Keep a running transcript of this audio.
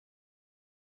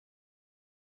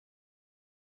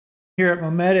Here at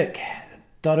MOMEDIC,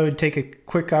 thought I would take a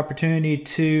quick opportunity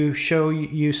to show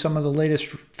you some of the latest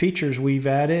features we've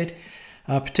added,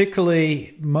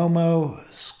 particularly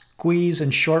MOMO squeeze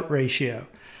and short ratio.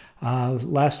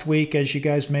 Last week, as you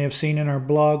guys may have seen in our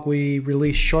blog, we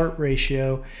released short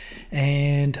ratio,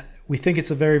 and we think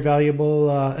it's a very valuable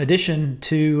addition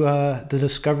to the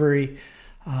Discovery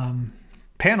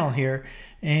panel here,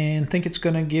 and think it's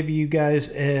going to give you guys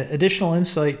additional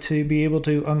insight to be able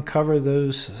to uncover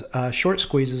those short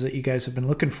squeezes that you guys have been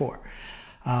looking for.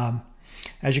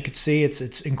 As you can see,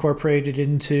 it's incorporated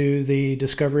into the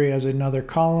Discovery as another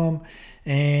column,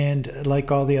 and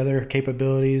like all the other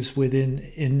capabilities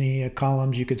in the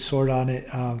columns, you could sort on it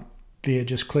via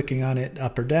just clicking on it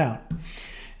up or down.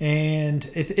 And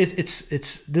this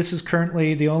is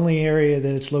currently the only area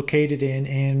that it's located in,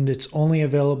 and it's only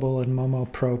available in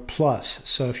MOMO Pro Plus.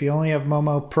 So if you only have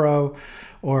MOMO Pro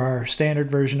or our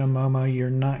standard version of MOMO, you're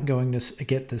not going to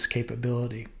get this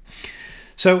capability.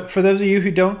 So for those of you who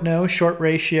don't know, short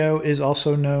ratio is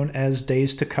also known as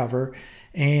days to cover,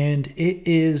 and it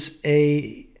is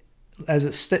as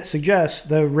it suggests,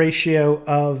 the ratio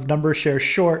of number of shares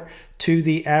short to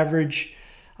the average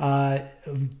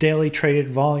daily traded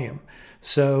volume.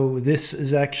 So this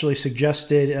is actually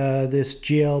suggested, this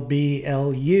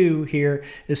GLBLU here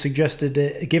is suggested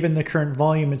that given the current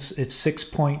volume, it's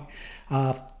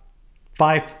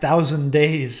 6,500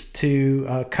 days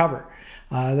to cover.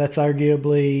 That's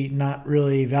arguably not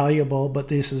really valuable, but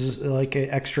this is like an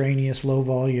extraneous low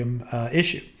volume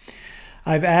issue.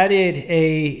 I've added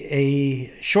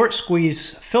a short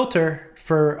squeeze filter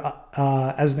for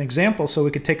as an example, so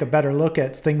we could take a better look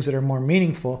at things that are more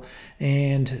meaningful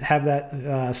and have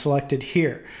that selected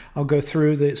here. I'll go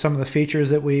through some of the features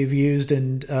that we've used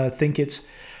and think it's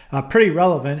pretty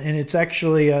relevant, and it's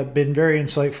actually been very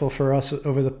insightful for us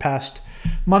over the past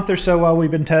month or so while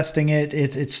we've been testing it.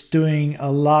 It's doing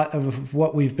a lot of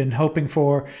what we've been hoping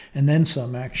for, and then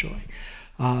some actually.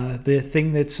 The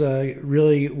thing that's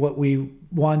really what we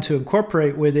want to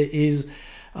incorporate with it is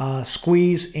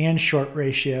squeeze and short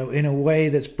ratio in a way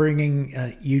that's bringing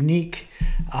unique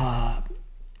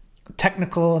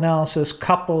technical analysis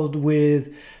coupled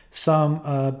with some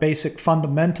basic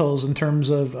fundamentals in terms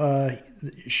of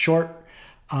short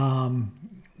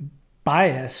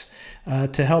bias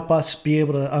to help us be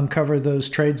able to uncover those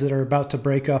trades that are about to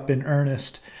break up in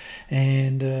earnest.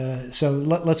 And so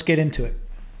let's get into it.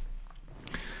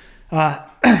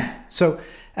 So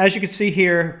as you can see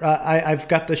here, I've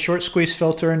got the short squeeze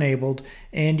filter enabled,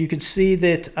 and you can see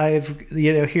that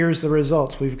here's the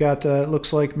results. We've got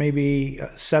looks like maybe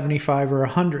 75 or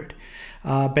 100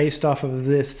 based off of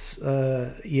this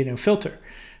filter.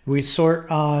 We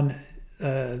sort on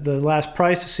the last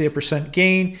price to see a percent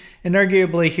gain, and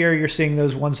arguably here you're seeing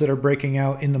those ones that are breaking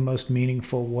out in the most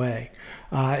meaningful way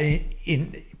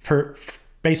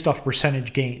based off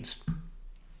percentage gains.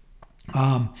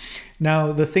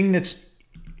 Now the thing that's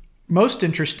most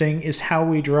interesting is how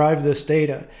we derive this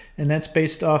data, and that's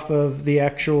based off of the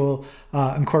actual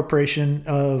incorporation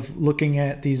of looking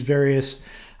at these various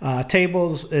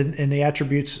tables and the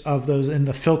attributes of those in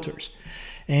the filters.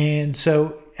 And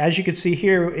so as you can see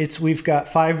here, we've got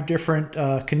 5 different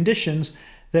conditions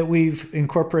that we've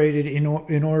incorporated in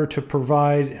order to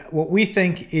provide what we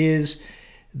think is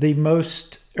the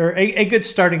most, or a good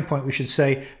starting point, we should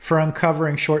say, for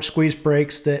uncovering short squeeze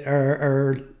breaks that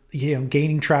are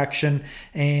gaining traction,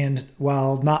 and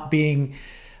while not being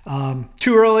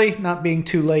too early, not being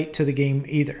too late to the game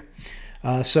either.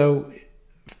 So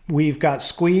we've got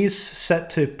squeeze set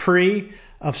to pre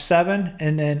of 7,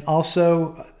 and then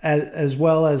also as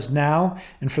well as now.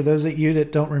 And for those of you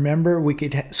that don't remember, we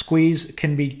could squeeze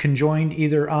can be conjoined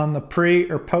either on the pre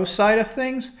or post side of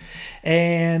things,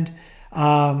 and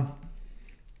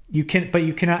you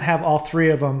cannot have all 3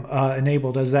 of them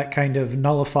enabled, as that kind of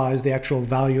nullifies the actual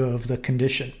value of the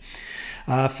condition.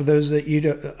 For those that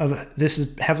this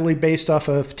is heavily based off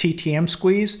of TTM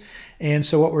squeeze, and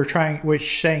so what we're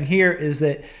saying here is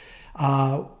that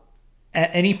at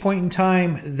any point in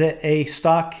time that a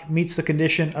stock meets the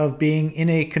condition of being in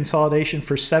a consolidation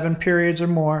for 7 periods or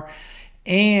more,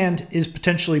 and is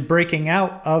potentially breaking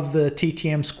out of the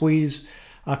TTM squeeze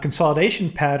consolidation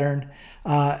pattern,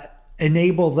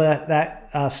 enable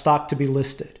that stock to be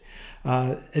listed.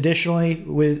 Additionally,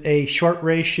 with a short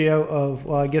ratio of,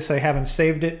 well, I guess I haven't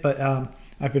saved it, but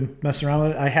I've been messing around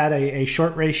with it. I had a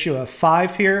short ratio of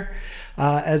 5 here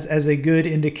as a good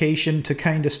indication to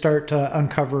kind of start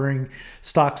uncovering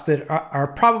stocks that are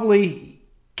probably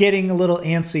getting a little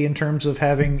antsy in terms of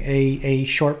having a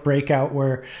short breakout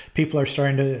where people are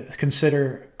starting to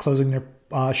consider closing their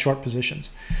short positions.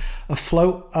 A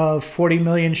float of 40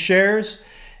 million shares,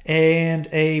 and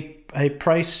a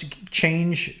price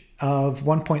change of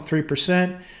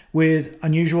 1.3% with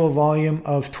unusual volume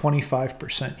of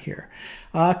 25% here.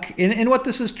 And what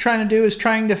this is trying to do is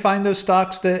trying to find those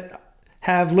stocks that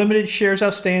have limited shares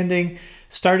outstanding,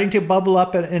 starting to bubble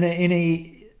up in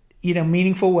a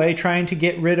meaningful way, trying to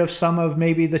get rid of some of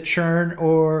maybe the churn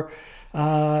or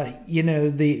the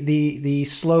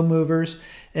slow movers,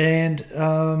 and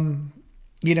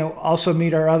also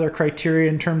meet our other criteria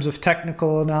in terms of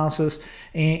technical analysis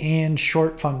and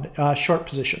short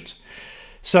positions.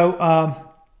 So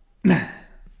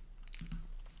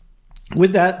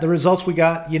with that, the results we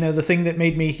got, the thing that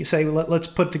made me say, let's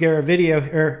put together a video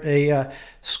or a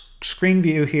screen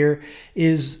view here,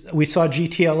 is we saw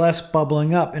GTLS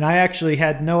bubbling up, and I actually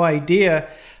had no idea.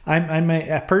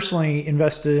 I'm personally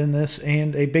invested in this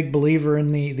and a big believer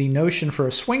in the notion for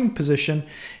a swing position,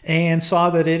 and saw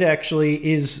that it actually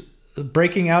is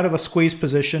breaking out of a squeeze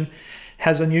position,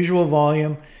 has unusual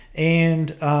volume,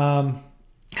 and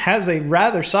has a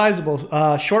rather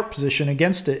sizable short position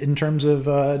against it in terms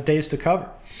of days to cover.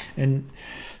 And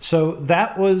so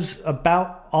that was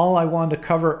about all I wanted to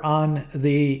cover on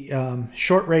the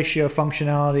short ratio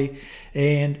functionality.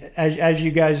 And as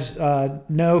you guys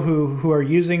know who are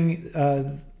using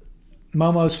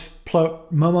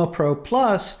MOMO Pro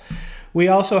Plus, we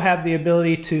also have the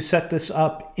ability to set this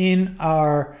up in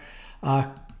our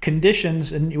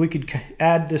conditions, and we could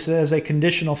add this as a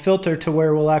conditional filter to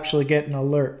where we'll actually get an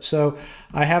alert. So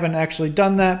I haven't actually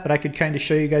done that, but I could kind of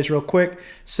show you guys real quick.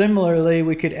 Similarly,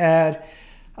 we could add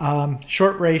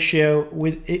short ratio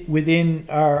within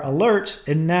our alerts,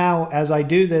 and now as I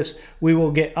do this, we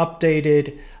will get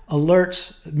updated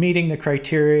alerts meeting the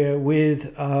criteria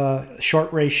with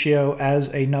short ratio as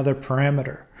another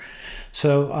parameter.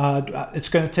 So it's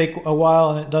going to take a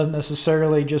while, and it doesn't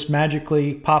necessarily just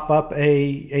magically pop up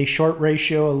a short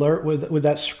ratio alert with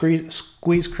that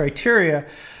squeeze criteria,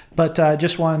 but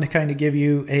just wanted to kind of give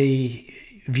you a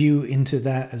view into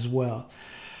that as well.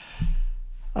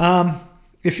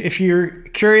 If you're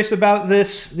curious about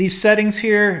these settings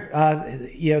here,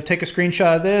 take a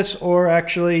screenshot of this, or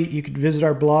actually you could visit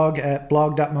our blog at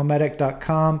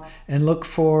blog.mometic.com and look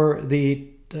for the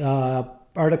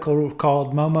article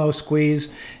called MOMO Squeeze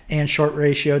and Short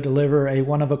Ratio Deliver a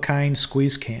One-of-a-Kind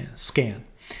Squeeze Scan.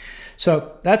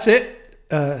 So that's it.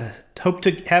 Hope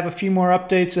to have a few more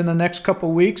updates in the next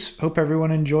couple weeks. Hope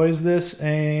everyone enjoys this,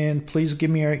 and please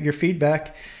give me your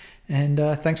feedback. And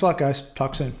thanks a lot, guys.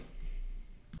 Talk soon.